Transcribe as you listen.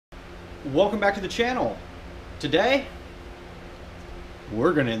Welcome back to the channel. Today,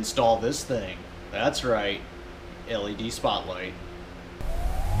 we're going to install this thing. That's right, LED spotlight.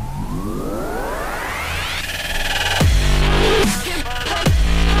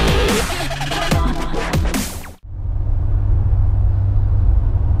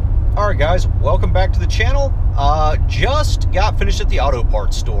 Alright guys, welcome back to the channel. Just got finished at the auto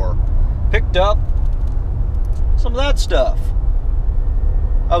parts store. Picked up some of that stuff.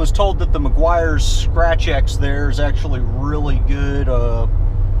 I was told that the Meguiar's Scratch X there is actually really good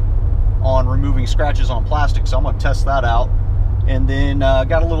on removing scratches on plastic, so I'm going to test that out. And then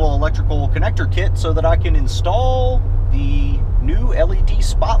got a little electrical connector kit so that I can install the new LED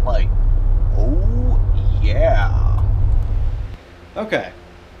spotlight. Oh yeah. Okay.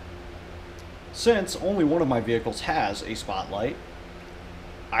 Since only one of my vehicles has a spotlight,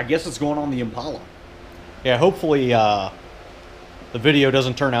 I guess it's going on the Impala. Yeah, hopefully the video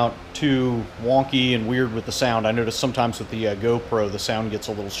doesn't turn out too wonky and weird with the sound. I notice sometimes with the GoPro the sound gets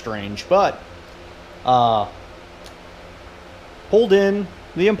a little strange, but pulled in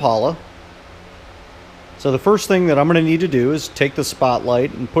the Impala. So the first thing that I'm going to need to do is take the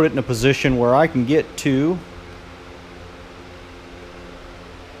spotlight and put it in a position where I can get to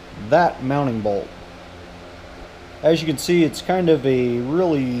that mounting bolt. As you can see, it's kind of a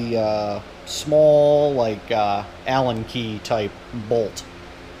really small, like Allen key type bolt.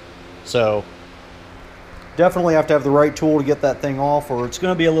 So definitely have to have the right tool to get that thing off, or it's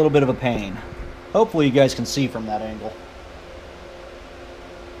going to be a little bit of a pain. Hopefully you guys can see from that angle.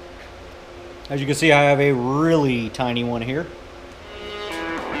 As you can see, I have a really tiny one here.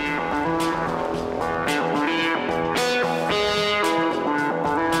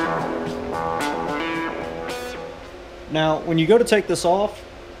 Now, when you go to take this off,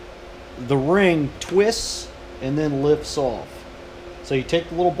 the ring twists and then lifts off. So you take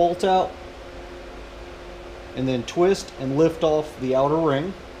the little bolt out and then twist and lift off the outer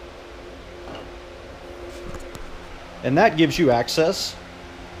ring. And that gives you access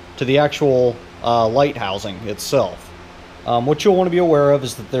to the actual light housing itself. What you'll want to be aware of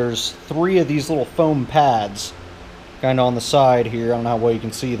is that there's 3 of these little foam pads kind of on the side here. I don't know how well you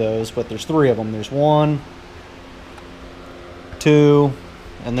can see those, but there's 3 of them. There's 1, 2,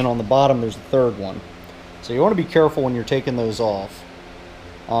 and then on the bottom there's the 3rd one. So you want to be careful when you're taking those off.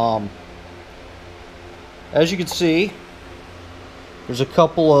 As you can see, there's a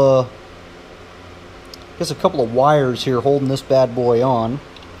couple of wires here holding this bad boy on.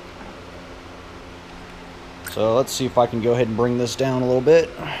 So let's see if I can go ahead and bring this down a little bit.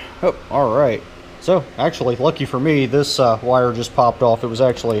 Oh, alright. So actually, lucky for me, this wire just popped off. It was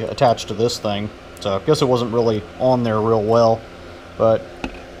actually attached to this thing, so I guess it wasn't really on there real well. But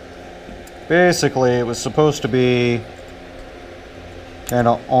basically it was supposed to be kind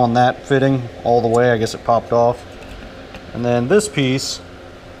of on that fitting all the way. I guess it popped off. And then this piece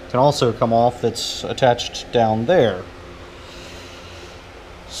can also come off that's attached down there.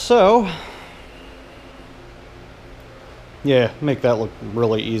 So yeah, make that look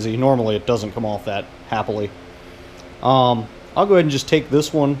really easy. Normally it doesn't come off that happily. I'll go ahead and just take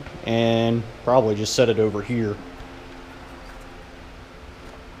this one and probably just set it over here.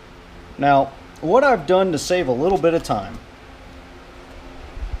 Now, what I've done to save a little bit of time,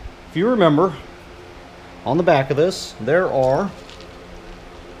 if you remember, on the back of this, there are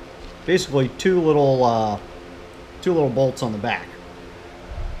basically two little bolts on the back.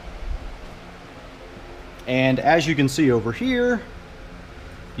 And as you can see over here,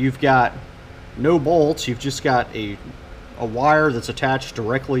 you've got no bolts. You've just got a wire that's attached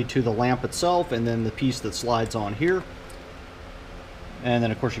directly to the lamp itself, and then the piece that slides on here. And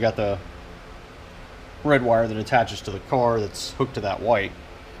then of course you got the red wire that attaches to the car that's hooked to that white.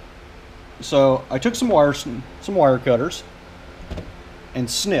 So I took some wire cutters and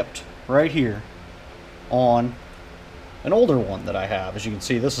snipped right here on an older one that I have. As you can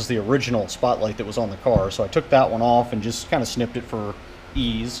see, this is the original spotlight that was on the car, so I took that one off and just kind of snipped it for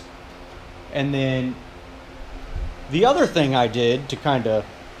ease. And then the other thing I did to kind of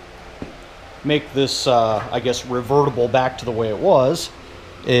make this I guess revertible back to the way it was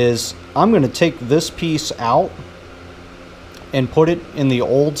is I'm going to take this piece out and put it in the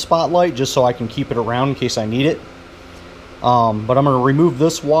old spotlight just so I can keep it around in case I need it. But I'm going to remove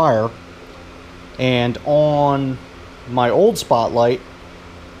this wire, and on my old spotlight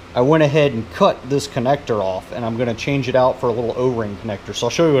I went ahead and cut this connector off, and I'm going to change it out for a little O-ring connector. So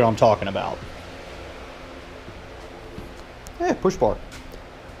I'll show you what I'm talking about. Yeah, push bar.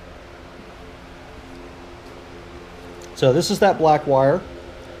 So this is that black wire.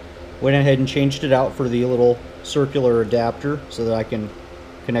 Went ahead and changed it out for the little circular adapter so that I can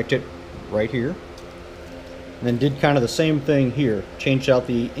connect it right here. And then did kind of the same thing here. Changed out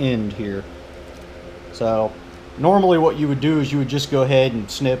the end here. So normally what you would do is you would just go ahead and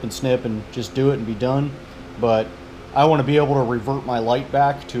snip and just do it and be done. But I want to be able to revert my light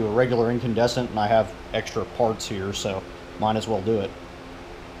back to a regular incandescent, and I have extra parts here, so might as well do it.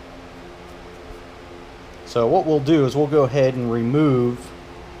 So what we'll do is we'll go ahead and remove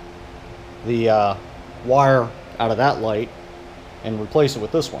the wire out of that light and replace it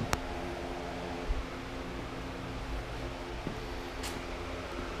with this one.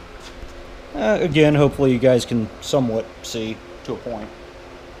 Again, hopefully you guys can somewhat see to a point.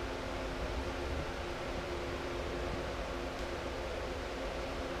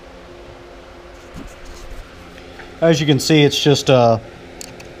 As you can see, it's just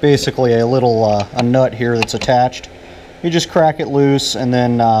basically a little a nut here that's attached. You just crack it loose, and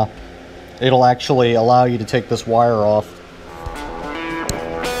then it'll actually allow you to take this wire off.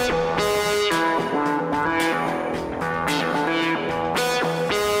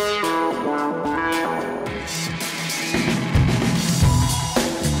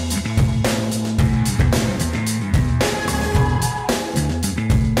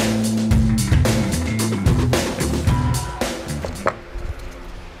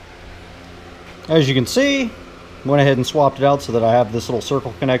 As you can see, went ahead and swapped it out so that I have this little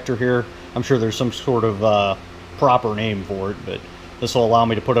circle connector here. I'm sure there's some sort of proper name for it, but this will allow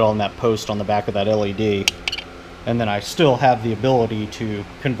me to put it on that post on the back of that LED. And then I still have the ability to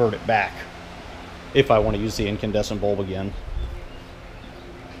convert it back if I want to use the incandescent bulb again.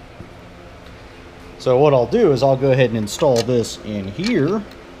 So what I'll do is I'll go ahead and install this in here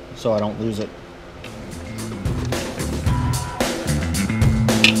so I don't lose it.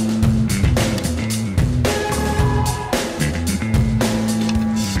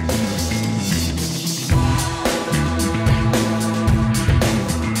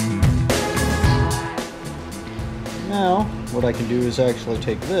 Now, what I can do is actually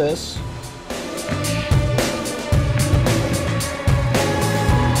take this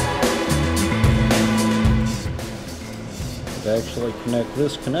and actually connect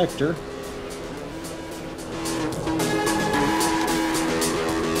this connector .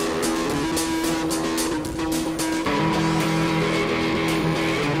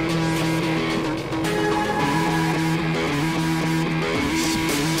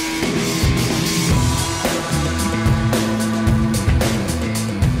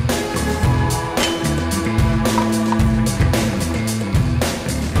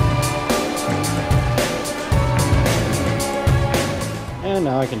 And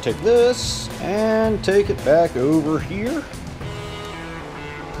now I can take this and take it back over here.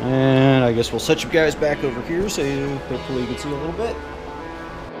 And I guess we'll set you guys back over here so hopefully you can see a little bit.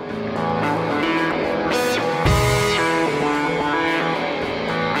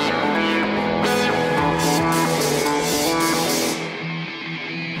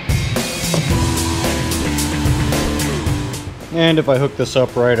 And if I hook this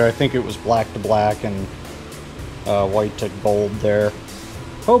up right, I think it was black to black and white to gold there.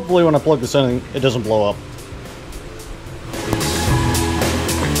 Hopefully when I plug this in, it doesn't blow up.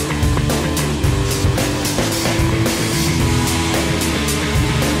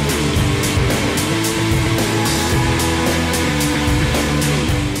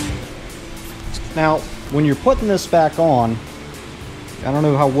 Now, when you're putting this back on, I don't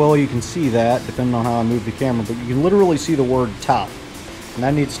know how well you can see that, depending on how I move the camera, but you can literally see the word top. And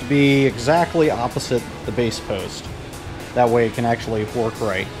that needs to be exactly opposite the base post. That way it can actually work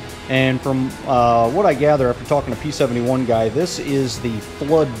right. And from what I gather after talking to P71 guy, this is the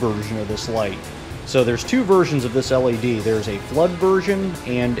flood version of this light. So there's two versions of this LED. There's a flood version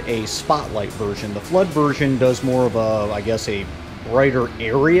and a spotlight version. The flood version does more of a, I guess, a brighter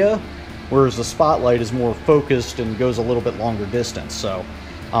area, whereas the spotlight is more focused and goes a little bit longer distance. So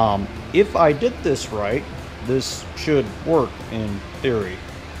if I did this right, this should work in theory.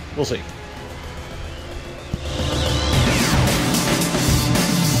 We'll see.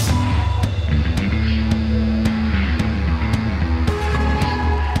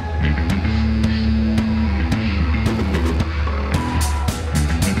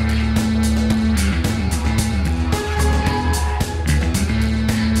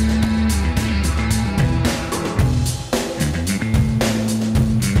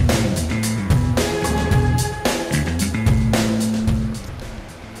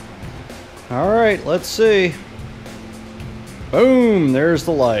 Alright, let's see. Boom! There's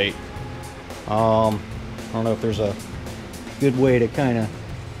the light. I don't know if there's a good way to kind of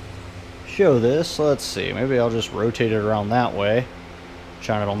show this. Let's see. Maybe I'll just rotate it around that way.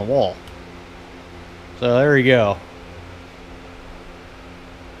 Shine it on the wall. So there you go.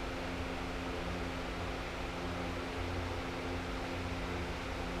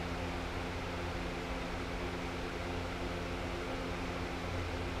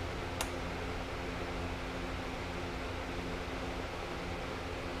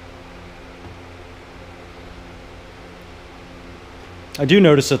 I do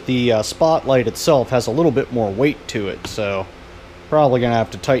notice that the spotlight itself has a little bit more weight to it, so probably going to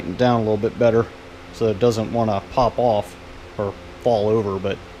have to tighten it down a little bit better so that it doesn't want to pop off or fall over,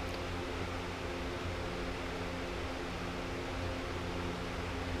 but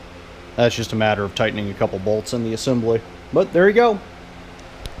that's just a matter of tightening a couple bolts in the assembly. But there you go.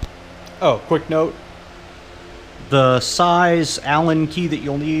 Oh, quick note. The size Allen key that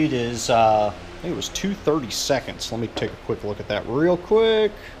you'll need is, I think it was 2/32. Let me take a quick look at that real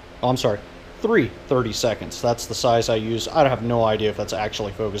quick. Oh, I'm sorry, 3/32. That's the size I use. I have no idea if that's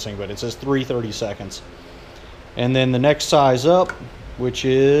actually focusing, but it says 3/32. And then the next size up, which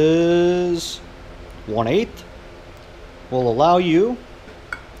is 1/8, will allow you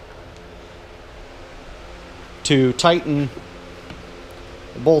to tighten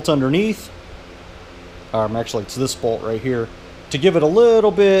the bolt underneath. Actually, it's this bolt right here, to give it a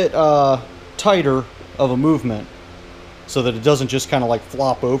little bit tighter of a movement so that it doesn't just kind of like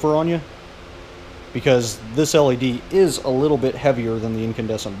flop over on you, because this LED is a little bit heavier than the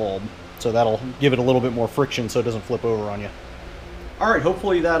incandescent bulb, so that'll give it a little bit more friction so it doesn't flip over on you. Alright,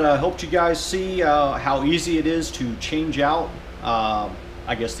 hopefully that helped you guys see how easy it is to change out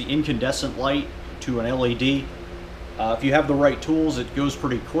I guess the incandescent light to an LED. If you have the right tools, it goes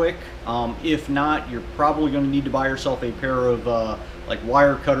pretty quick. If not, you're probably going to need to buy yourself a pair of like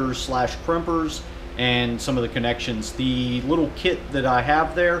wire cutters slash crimpers and some of the connections. The little kit that I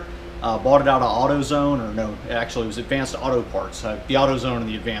have there, bought it out of AutoZone, or no, actually it was Advanced Auto Parts. The AutoZone and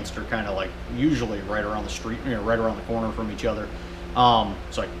the Advanced are kind of like usually right around the street, you know, right around the corner from each other.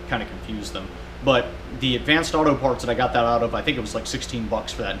 So I kind of confused them. But the Advanced Auto Parts that I got that out of, I think it was like 16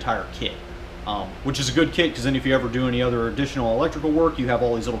 bucks for that entire kit. Which is a good kit, because then if you ever do any other additional electrical work, you have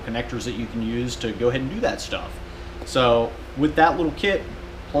all these little connectors that you can use to go ahead and do that stuff. So with that little kit,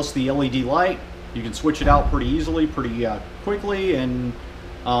 plus the LED light, you can switch it out pretty easily, pretty quickly, and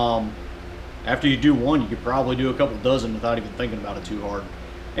after you do one, you could probably do a couple dozen without even thinking about it too hard.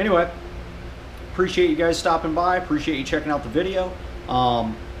 Anyway, appreciate you guys stopping by, appreciate you checking out the video.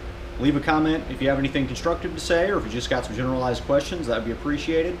 Leave a comment if you have anything constructive to say, or if you just got some generalized questions, that would be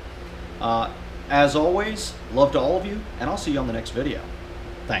appreciated. As always, love to all of you, and I'll see you on the next video.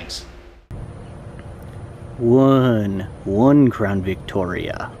 Thanks. One Crown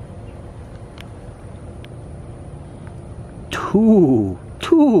Victoria. Two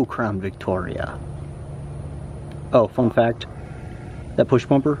Crown Victoria. Oh, fun fact, that push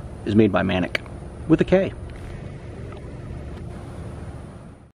bumper is made by Manic, with a K.